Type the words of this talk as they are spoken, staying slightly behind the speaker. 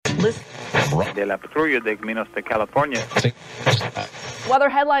De la patrulla de Caminos de California. Weather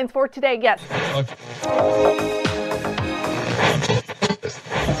headlines for today, yes.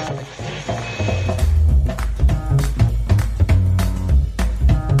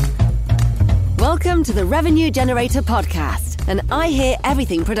 Welcome to the Revenue Generator Podcast, an I Hear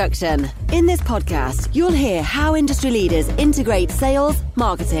Everything production. In this podcast, you'll hear how industry leaders integrate sales,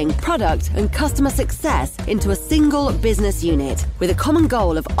 marketing, product, and customer success into a single business unit with a common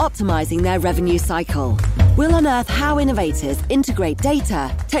goal of optimizing their revenue cycle. We'll unearth how innovators integrate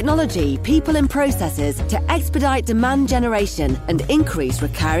data, technology, people, and processes to expedite demand generation and increase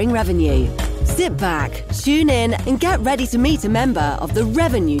recurring revenue. Sit back, tune in, and get ready to meet a member of the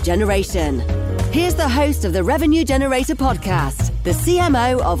revenue generation. Here's the host of the Revenue Generator Podcast, the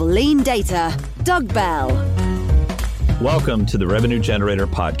CMO of LeanData, Doug Bell. Welcome to the Revenue Generator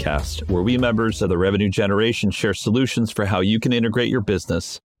Podcast, where we members of the revenue generation share solutions for how you can integrate your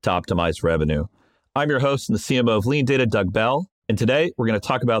business to optimize revenue. I'm your host and the CMO of LeanData, Doug Bell, and today we're going to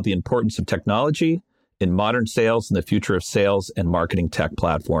talk about the importance of technology in modern sales and the future of sales and marketing tech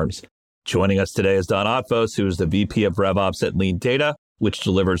platforms. Joining us today is Don Otvos, who is the VP of RevOps at LeanData, which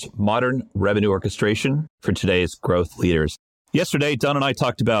delivers modern revenue orchestration for today's growth leaders. Yesterday, Don and I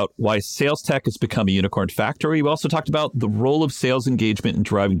talked about why sales tech has become a unicorn factory. We also talked about the role of sales engagement in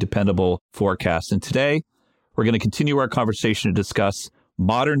driving dependable forecasts. And today, we're going to continue our conversation to discuss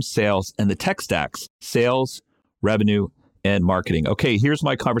modern sales and the tech stacks, sales, revenue, and marketing. Okay, here's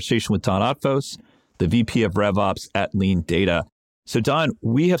my conversation with Don Otvos, the VP of RevOps at LeanData. So Don,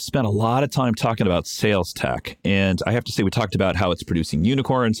 we have spent a lot of time talking about sales tech, and I have to say we talked about how it's producing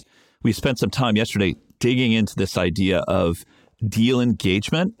unicorns. We spent some time yesterday digging into this idea of deal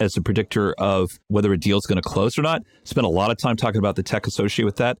engagement as a predictor of whether a deal is going to close or not. Spent a lot of time talking about the tech associated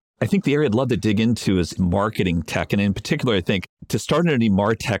with that. I think the area I'd love to dig into is marketing tech. And in particular, I think to start any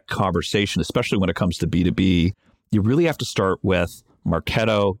MarTech conversation, especially when it comes to B2B, you really have to start with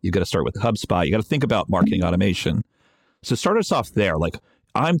Marketo. You got to start with HubSpot. You got to think about marketing automation. So start us off there. Like,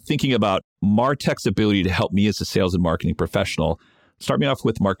 I'm thinking about MarTech's ability to help me as a sales and marketing professional. Start me off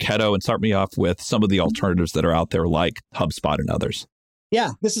with Marketo and start me off with some of the alternatives that are out there like HubSpot and others.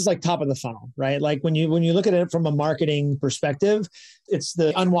 Yeah, this is like top of the funnel, right? Like when you look at it from a marketing perspective, it's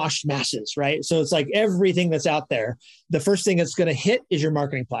the unwashed masses, right? So it's like everything that's out there. The first thing that's going to hit is your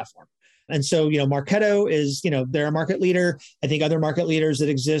marketing platform. And so, Marketo is, they're a market leader. I think other market leaders that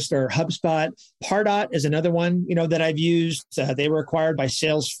exist are HubSpot. Pardot is another one, that I've used. They were acquired by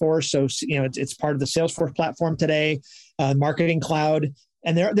Salesforce. So, it's part of the Salesforce platform today, Marketing Cloud.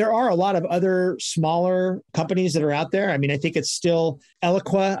 And there are a lot of other smaller companies that are out there. I mean, I think it's still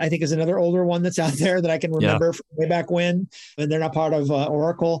Eloqua, I think is another older one that's out there that I can remember from way back when, and they're not part of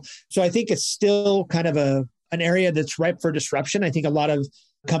Oracle. So I think it's still kind of an area that's ripe for disruption. I think a lot of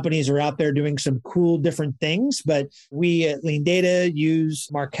companies are out there doing some cool different things, but we at LeanData use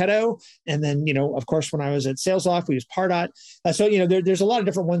Marketo. And then, of course, when I was at SalesLoft, we use Pardot. So, there's a lot of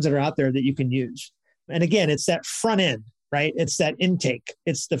different ones that are out there that you can use. And again, it's that front end, right? It's that intake.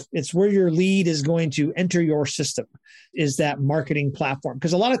 It's where your lead is going to enter your system, is that marketing platform.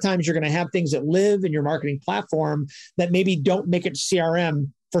 Because a lot of times you're going to have things that live in your marketing platform that maybe don't make it CRM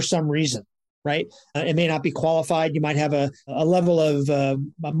for some reason. Right? It may not be qualified. You might have a level of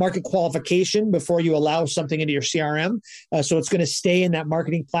market qualification before you allow something into your CRM. So it's going to stay in that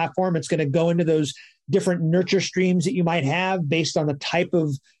marketing platform. It's going to go into those different nurture streams that you might have based on the type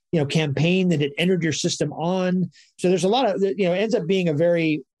of campaign that it entered your system on. So there's a lot of, it ends up being a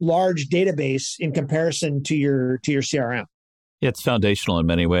very large database in comparison to your CRM. Yeah, it's foundational in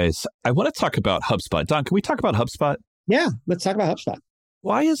many ways. I want to talk about HubSpot. Don, can we talk about HubSpot? Yeah, let's talk about HubSpot.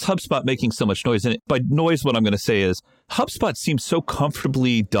 Why is HubSpot making so much noise? And by noise, what I'm going to say is HubSpot seems so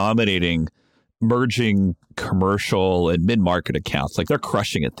comfortably dominating merging commercial and mid-market accounts. Like they're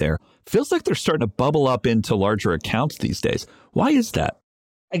crushing it there. Feels like they're starting to bubble up into larger accounts these days. Why is that?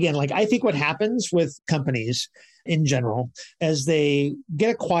 Again, I think what happens with companies in general, as they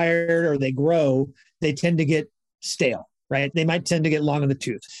get acquired or they grow, they tend to get stale. Right? They might tend to get long in the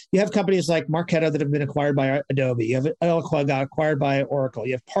tooth. You have companies like Marketo that have been acquired by Adobe. You have Eloqua got acquired by Oracle.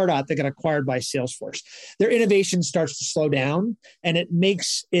 You have Pardot that got acquired by Salesforce. Their innovation starts to slow down, and it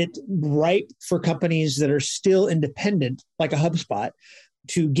makes it ripe for companies that are still independent, like a HubSpot,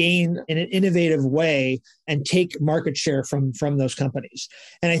 to gain in an innovative way and take market share from those companies.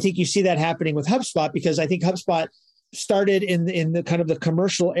 And I think you see that happening with HubSpot, because I think HubSpot started in the kind of the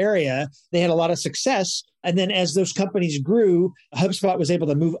commercial area. They had a lot of success. And then as those companies grew, HubSpot was able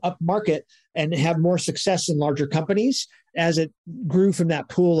to move up market and have more success in larger companies as it grew from that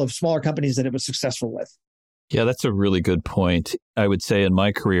pool of smaller companies that it was successful with. Yeah, that's a really good point. I would say in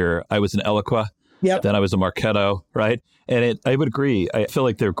my career, I was an Eloqua. Yep. Then I was a Marketo, right? And I would agree. I feel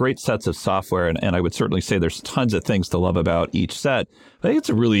like they're great sets of software. And I would certainly say there's tons of things to love about each set. But I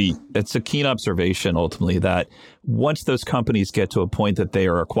think it's a keen observation ultimately that once those companies get to a point that they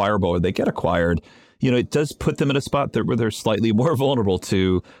are acquirable or they get acquired, it does put them in a spot where they're slightly more vulnerable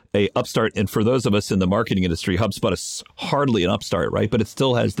to a upstart. And for those of us in the marketing industry, HubSpot is hardly an upstart, right? But it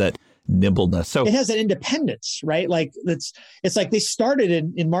still has that nimbleness. So it has an independence, right? Like it's like they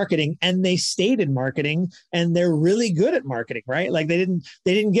started in marketing and they stayed in marketing and they're really good at marketing, right? Like they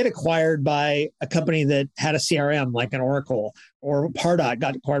didn't get acquired by a company that had a CRM like an Oracle, or Pardot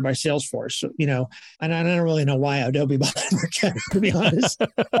got acquired by Salesforce, and I don't really know why Adobe bought Marketo, to be honest.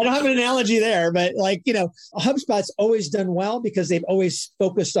 I don't have an analogy there, but HubSpot's always done well because they've always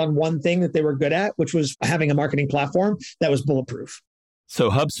focused on one thing that they were good at, which was having a marketing platform that was bulletproof. So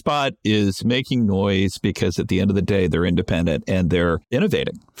HubSpot is making noise because at the end of the day, they're independent and they're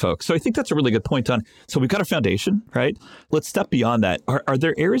innovating, folks. So I think that's a really good point, Don. So we've got a foundation, right? Let's step beyond that. Are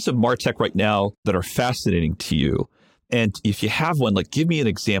there areas of MarTech right now that are fascinating to you? And if you have one, give me an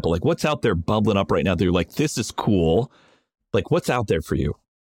example. What's out there bubbling up right now that you're like, this is cool. What's out there for you?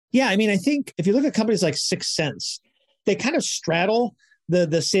 Yeah, I think if you look at companies like 6th Sense, they kind of straddle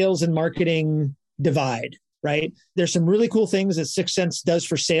the sales and marketing divide. Right? There's some really cool things that 6th Sense does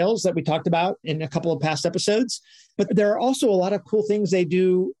for sales that we talked about in a couple of past episodes. But there are also a lot of cool things they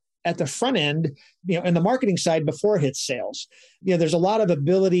do at the front end, in the marketing side before it hits sales. There's a lot of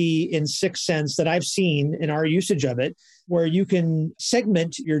ability in 6th Sense that I've seen in our usage of it, where you can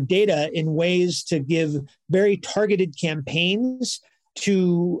segment your data in ways to give very targeted campaigns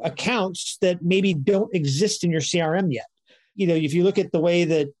to accounts that maybe don't exist in your CRM yet. If you look at the way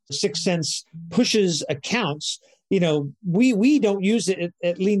that 6th Sense pushes accounts, we don't use it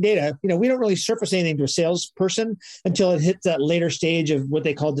at LeanData. We don't really surface anything to a salesperson until it hits that later stage of what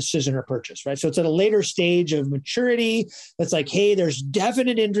they call decision or purchase, right? So it's at a later stage of maturity. That's like, hey, there's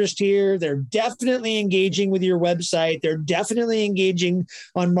definite interest here. They're definitely engaging with your website. They're definitely engaging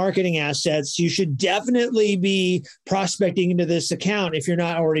on marketing assets. You should definitely be prospecting into this account if you're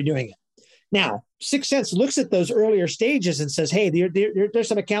not already doing it. Now, 6th Sense looks at those earlier stages and says, hey, there's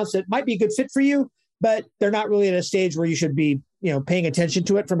some accounts that might be a good fit for you, but they're not really at a stage where you should be, paying attention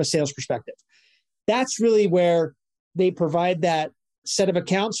to it from a sales perspective. That's really where they provide that set of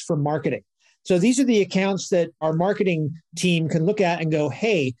accounts for marketing. So these are the accounts that our marketing team can look at and go,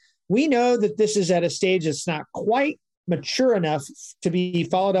 hey, we know that this is at a stage that's not quite mature enough to be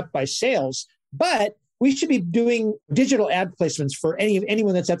followed up by sales, but we should be doing digital ad placements for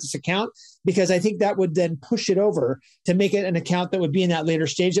anyone that's at this account, because I think that would then push it over to make it an account that would be in that later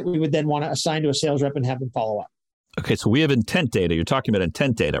stage that we would then want to assign to a sales rep and have them follow up. Okay, so we have intent data. You're talking about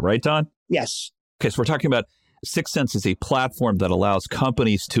intent data, right, Don? Yes. Okay, so we're talking about 6th Sense is a platform that allows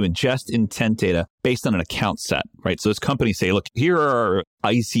companies to ingest intent data based on an account set, right? So those companies say, look, here are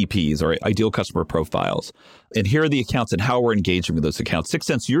our ICPs or ideal customer profiles, and here are the accounts and how we're engaging with those accounts. 6th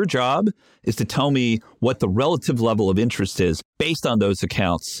Sense, your job is to tell me what the relative level of interest is based on those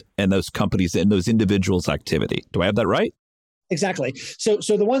accounts and those companies and those individuals' activity. Do I have that right? Exactly. So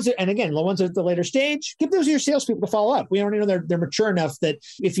the ones that, and again, the ones at the later stage, give those to your salespeople to follow up. We already know they're mature enough that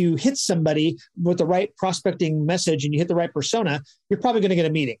if you hit somebody with the right prospecting message and you hit the right persona, you're probably going to get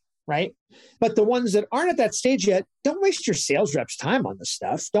a meeting, right? But the ones that aren't at that stage yet, don't waste your sales reps' time on this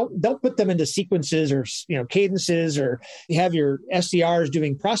stuff. Don't put them into sequences or cadences, or you have your SDRs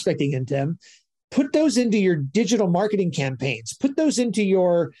doing prospecting into them. Put those into your digital marketing campaigns. Put those into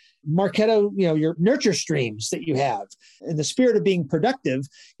your Marketo, your nurture streams that you have. In the spirit of being productive,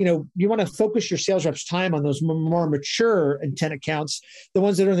 you want to focus your sales reps' time on those more mature intent accounts. The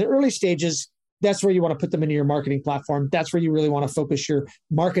ones that are in the early stages, that's where you want to put them into your marketing platform. That's where you really want to focus your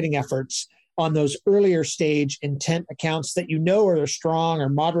marketing efforts on those earlier stage intent accounts that are a strong or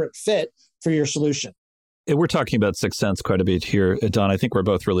moderate fit for your solution. We're talking about 6th Sense quite a bit here, Don. I think we're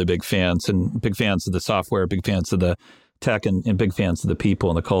both really big fans of the software, big fans of the tech, and big fans of the people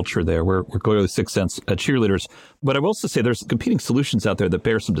and the culture there. We're clearly 6th Sense cheerleaders. But I will also say there's competing solutions out there that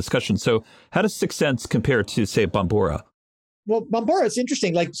bear some discussion. So how does 6th Sense compare to, say, Bombora? Well, Bombora, it's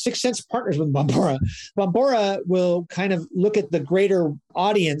interesting. 6th Sense partners with Bombora. Bombora will kind of look at the greater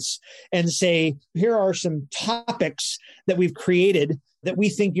audience and say, here are some topics that we've created that we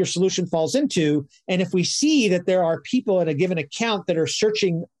think your solution falls into. And if we see that there are people at a given account that are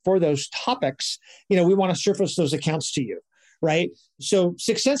searching for those topics, we want to surface those accounts to you, right? So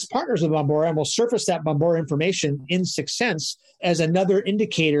 6sense partners with Bombora and will surface that Bombora information in 6sense as another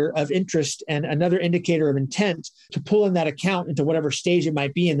indicator of interest and another indicator of intent to pull in that account into whatever stage it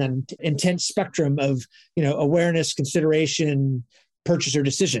might be in that intent spectrum of, awareness, consideration, purchase or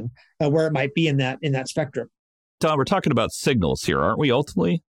decision, where it might be in that spectrum. Don, we're talking about signals here, aren't we,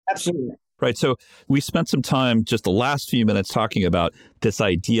 ultimately? Absolutely. Right. So we spent some time just the last few minutes talking about this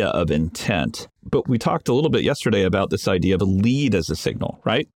idea of intent, but we talked a little bit yesterday about this idea of a lead as a signal,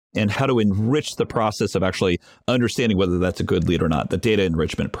 right? And how to enrich the process of actually understanding whether that's a good lead or not, the data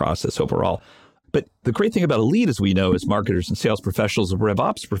enrichment process overall. But the great thing about a lead, as we know, as marketers and sales professionals and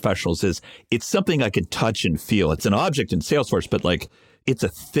RevOps professionals, is it's something I can touch and feel. It's an object in Salesforce, but it's a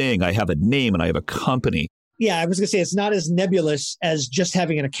thing. I have a name and I have a company. Yeah, I was going to say it's not as nebulous as just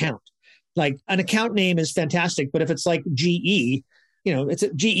having an account. Like an account name is fantastic, but if it's like GE,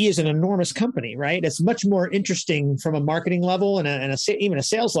 GE is an enormous company, right? It's much more interesting from a marketing level and even a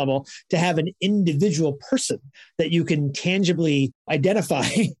sales level to have an individual person that you can tangibly identify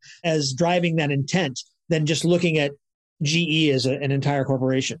as driving that intent than just looking at GE as an entire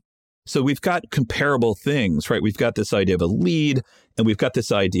corporation. So we've got comparable things, right? We've got this idea of a lead and we've got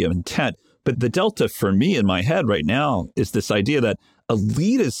this idea of intent. But the delta for me in my head right now is this idea that a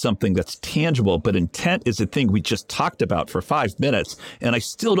lead is something that's tangible, but intent is a thing we just talked about for 5 minutes, and I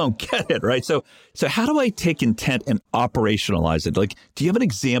still don't get it, right? So how do I take intent and operationalize it? Do you have an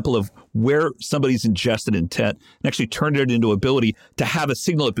example of where somebody's ingested intent and actually turned it into ability to have a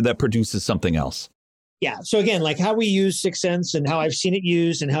signal that produces something else? Yeah. So again, like how we use 6sense and how I've seen it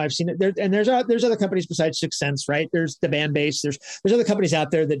used and how I've seen it there. And there's other companies besides 6sense, right? There's the Bandbase. There's other companies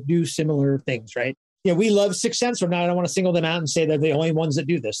out there that do similar things, right? We love 6sense. I don't want to single them out and say they're the only ones that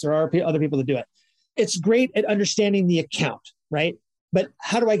do this. There are other people that do it. It's great at understanding the account, right? But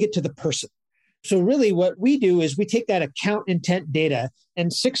how do I get to the person? So really what we do is we take that account intent data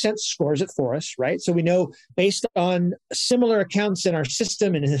and 6sense scores it for us, right? So we know based on similar accounts in our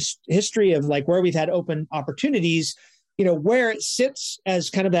system and history of where we've had open opportunities, where it sits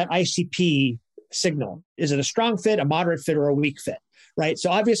as kind of that ICP signal. Is it a strong fit, a moderate fit, or a weak fit, right? So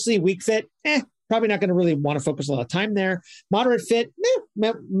obviously weak fit, probably not going to really want to focus a lot of time there. Moderate fit,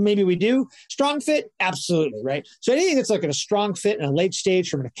 maybe we do. Strong fit, absolutely, right? So anything that's like a strong fit in a late stage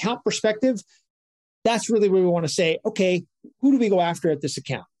from an account perspective, that's really where we want to say, okay, who do we go after at this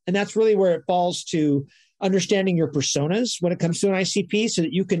account? And that's really where it falls to understanding your personas when it comes to an ICP so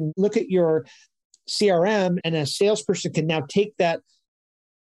that you can look at your CRM and a salesperson can now take that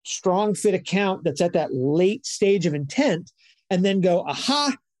strong fit account that's at that late stage of intent and then go,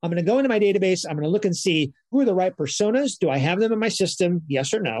 aha, I'm going to go into my database. I'm going to look and see who are the right personas. Do I have them in my system?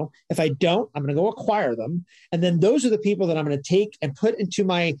 Yes or no? If I don't, I'm going to go acquire them. And then those are the people that I'm going to take and put into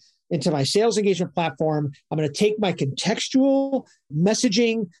my sales engagement platform. I'm going to take my contextual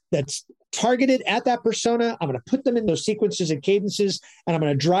messaging that's targeted at that persona. I'm going to put them in those sequences and cadences, and I'm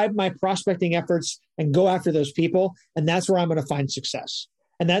going to drive my prospecting efforts and go after those people. And that's where I'm going to find success.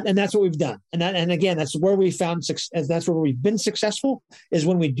 And that's what we've done. And again, that's where we found success. That's where we've been successful is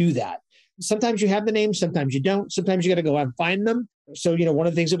when we do that. Sometimes you have the names, sometimes you don't. Sometimes you got to go out and find them. So, one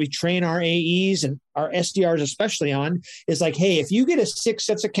of the things that we train our AEs and our SDRs especially on is hey, if you get a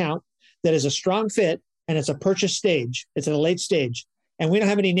 6sense account that is a strong fit and it's a purchase stage, it's at a late stage, and we don't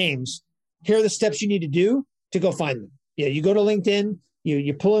have any names, here are the steps you need to do to go find them. You go to LinkedIn,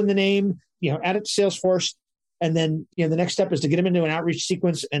 you pull in the name, add it to Salesforce, and then the next step is to get them into an outreach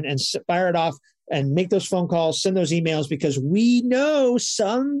sequence and fire it off and make those phone calls, send those emails, because we know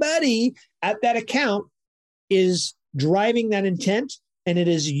somebody at that account is driving that intent, and it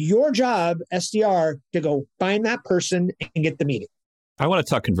is your job, SDR, to go find that person and get the meeting. I want to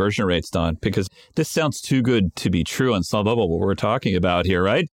talk conversion rates, Don, because this sounds too good to be true on some level, what we're talking about here,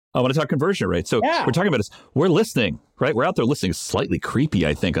 right? I want to talk conversion rate. So We're talking about this. We're listening, right? We're out there listening. It's slightly creepy,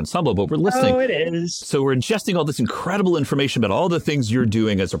 I think, on some level, but we're listening. Oh, it is. So we're ingesting all this incredible information about all the things you're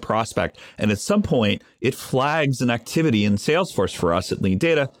doing as a prospect. And at some point, it flags an activity in Salesforce for us at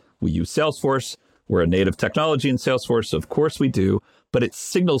LeanData. We use Salesforce. We're a native technology in Salesforce. So of course we do. But it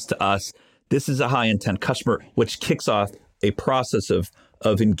signals to us this is a high intent customer, which kicks off a process of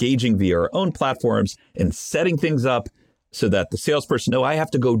engaging via our own platforms and setting things up so that the salesperson know I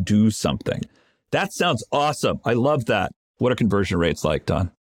have to go do something. That sounds awesome. I love that. What are conversion rates like,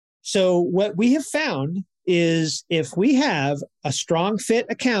 Don? So what we have found is if we have a strong fit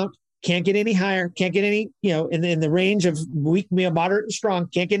account, can't get any higher, can't get any, in the range of weak, moderate and strong,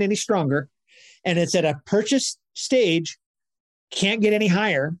 can't get any stronger. And it's at a purchase stage, can't get any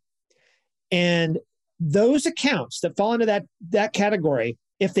higher. And those accounts that fall into that category,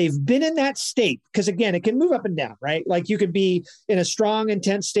 if they've been in that state, because again, it can move up and down, right? Like you could be in a strong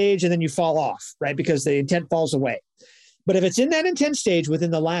intent stage and then you fall off, right? Because the intent falls away. But if it's in that intent stage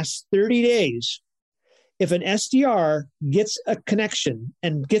within the last 30 days, if an SDR gets a connection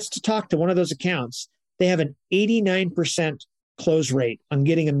and gets to talk to one of those accounts, they have an 89% close rate on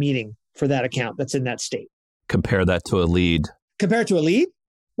getting a meeting for that account that's in that state. Compare that to a lead. Compared to a lead?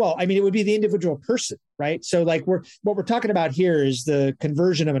 Well, I mean, it would be the individual person, right? So like what we're talking about here is the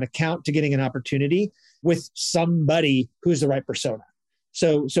conversion of an account to getting an opportunity with somebody who's the right persona.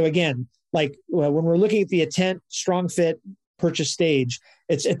 So again, like when we're looking at the intent, strong fit, purchase stage,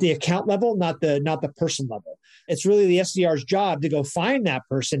 it's at the account level, not the person level. It's really the SDR's job to go find that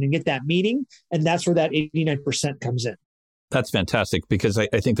person and get that meeting. And that's where that 89% comes in. That's fantastic, because I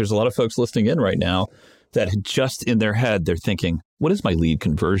think there's a lot of folks listening in right now that just in their head, they're thinking, what is my lead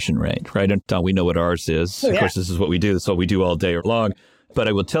conversion rate, right? And we know what ours is. Of course, this is what we do. This is what we do all day long. But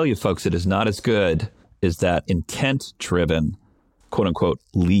I will tell you, folks, it is not as good as that intent-driven, quote unquote,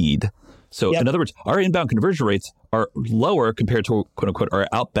 lead. So in other words, our inbound conversion rates are lower compared to, quote unquote, our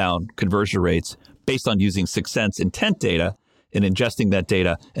outbound conversion rates based on using 6 Sense intent data and ingesting that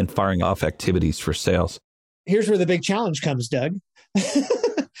data and firing off activities for sales. Here's where the big challenge comes, Doug.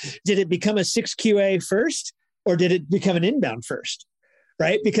 Did it become a 6QA first, or did it become an inbound first?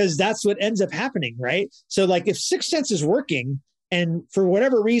 Right? Because that's what ends up happening, right? So like if 6 Sense is working and for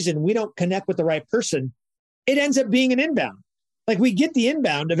whatever reason we don't connect with the right person, it ends up being an inbound. Like we get the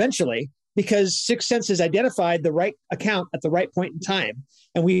inbound eventually because 6 Sense has identified the right account at the right point in time.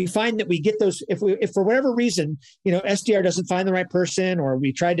 And we find that we get those, if for whatever reason, SDR doesn't find the right person, or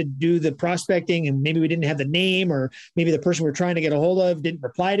we tried to do the prospecting and maybe we didn't have the name, or maybe the person we're trying to get a hold of didn't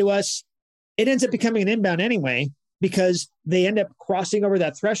reply to us, it ends up becoming an inbound anyway, because they end up crossing over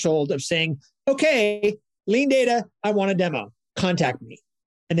that threshold of saying, okay, LeanData, I want a demo, contact me.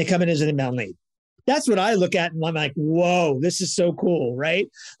 And they come in as an inbound lead. That's what I look at and I'm like, whoa, this is so cool, right?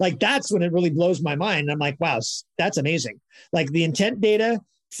 Like that's when it really blows my mind. I'm like, wow, that's amazing. Like the intent data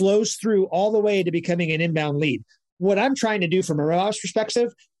flows through all the way to becoming an inbound lead. What I'm trying to do from a ROAS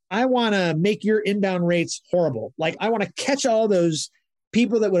perspective, I want to make your inbound rates horrible. Like I want to catch all those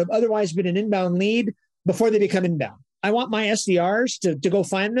people that would have otherwise been an inbound lead before they become inbound. I want my SDRs to go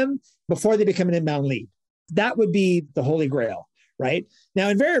find them before they become an inbound lead. That would be the holy grail. Right? Now,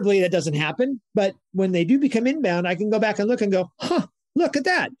 invariably, that doesn't happen. But when they do become inbound, I can go back and look and go, look at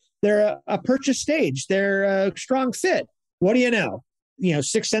that. They're a purchase stage. They're a strong fit. What do you know?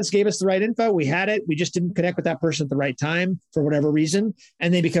 6 Sense gave us the right info. We had it. We just didn't connect with that person at the right time for whatever reason.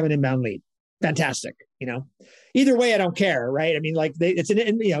 And they become an inbound lead. Fantastic. Either way, I don't care. Right? I mean, like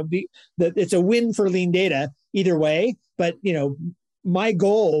it's a win for LeanData either way. But, my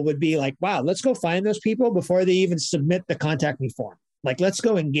goal would be like, wow, let's go find those people before they even submit the contact me form. Like, let's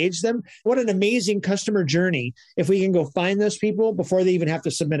go engage them. What an amazing customer journey if we can go find those people before they even have to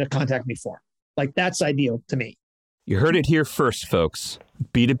submit a contact me form. Like, that's ideal to me. You heard it here first, folks.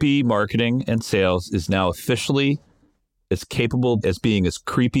 B2B marketing and sales is now officially as capable as being as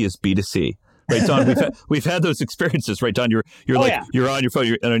creepy as B2C. Right, Don, we've had those experiences, right, Don? You're you're on your phone,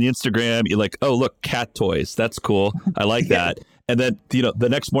 you're on Instagram, you're like, oh, look, cat toys. That's cool. I like that. And then, the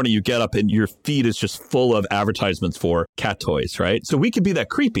next morning you get up and your feed is just full of advertisements for cat toys, right? So we could be that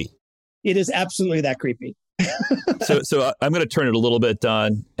creepy. It is absolutely that creepy. So I'm going to turn it a little bit,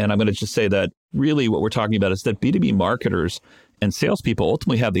 Don, and I'm going to just say that really what we're talking about is that B2B marketers and salespeople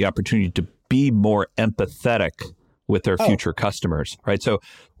ultimately have the opportunity to be more empathetic with their future customers, right? So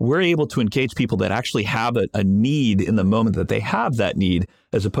we're able to engage people that actually have a need in the moment that they have that need,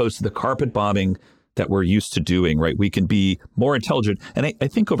 as opposed to the carpet bombing that we're used to doing, right? We can be more intelligent. And I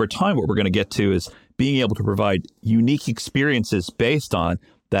think over time, what we're going to get to is being able to provide unique experiences based on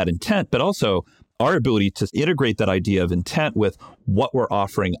that intent, but also our ability to integrate that idea of intent with what we're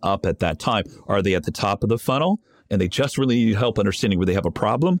offering up at that time. Are they at the top of the funnel and they just really need help understanding where they have a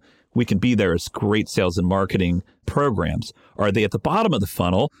problem? We can be there as great sales and marketing programs. Are they at the bottom of the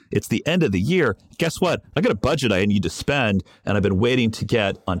funnel? It's the end of the year. Guess what? I got a budget I need to spend, and I've been waiting to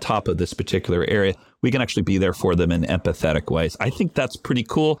get on top of this particular area. We can actually be there for them in empathetic ways. I think that's pretty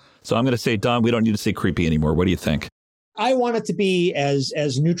cool. So I'm going to say, Don, we don't need to say creepy anymore. What do you think? I want it to be as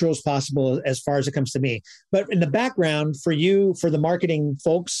neutral as possible as far as it comes to me. But in the background, for you, for the marketing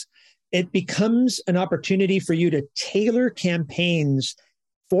folks, it becomes an opportunity for you to tailor campaigns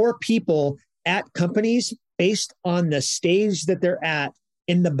for people at companies based on the stage that they're at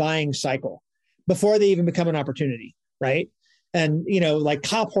in the buying cycle before they even become an opportunity, right? And, like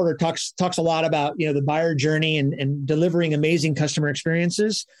Kyle Porter talks a lot about, the buyer journey and delivering amazing customer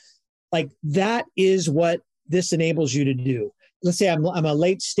experiences. Like that is what this enables you to do. let's say I'm a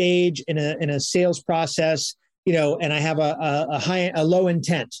late stage in a sales process, and I have a low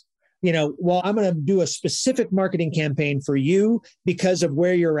intent. Well, I'm going to do a specific marketing campaign for you because of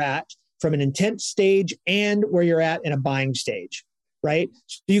where you're at from an intent stage and where you're at in a buying stage, right?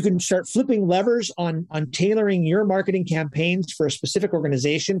 So you can start flipping levers on tailoring your marketing campaigns for a specific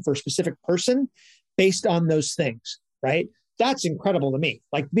organization, for a specific person based on those things, right? That's incredible to me.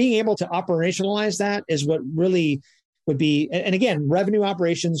 Like being able to operationalize that is what really would be, and again, revenue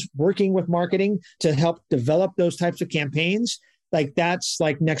operations, working with marketing to help develop those types of campaigns. Like that's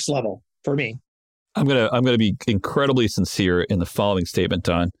like next level for me. I'm gonna be incredibly sincere in the following statement,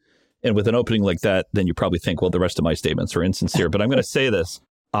 Don. And with an opening like that, then you probably think, well, the rest of my statements are insincere. But I'm going to say this.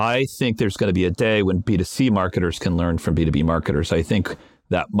 I think there's going to be a day when B2C marketers can learn from B2B marketers. I think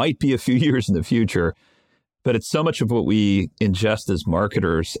that might be a few years in the future. But it's so much of what we ingest as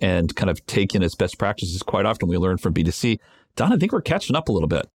marketers and kind of take in as best practices. Quite often we learn from B2C. Don, I think we're catching up a little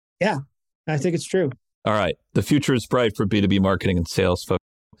bit. Yeah, I think it's true. All right. The future is bright for B2B marketing and sales, folks.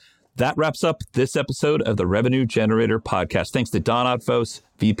 That wraps up this episode of the Revenue Generator Podcast. Thanks to Don Otvos,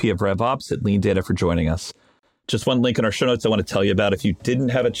 VP of RevOps at LeanData, for joining us. Just one link in our show notes I want to tell you about. If you didn't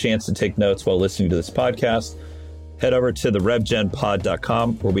have a chance to take notes while listening to this podcast, head over to the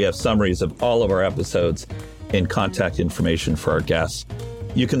revgenpod.com, where we have summaries of all of our episodes and contact information for our guests.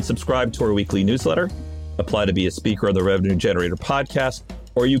 You can subscribe to our weekly newsletter, apply to be a speaker on the Revenue Generator Podcast,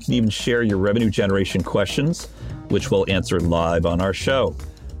 or you can even share your revenue generation questions, which we'll answer live on our show.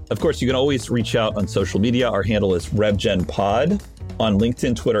 Of course, you can always reach out on social media. Our handle is RevGenPod on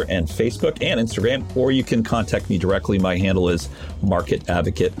LinkedIn, Twitter, and Facebook, and Instagram, or you can contact me directly. My handle is Market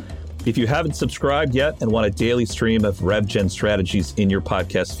Advocate. If you haven't subscribed yet and want a daily stream of RevGen strategies in your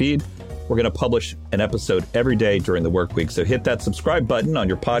podcast feed, we're going to publish an episode every day during the work week. So hit that subscribe button on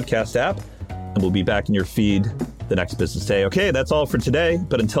your podcast app, and we'll be back in your feed the next business day. Okay, that's all for today.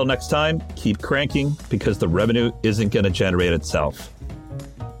 But until next time, keep cranking because the revenue isn't going to generate itself.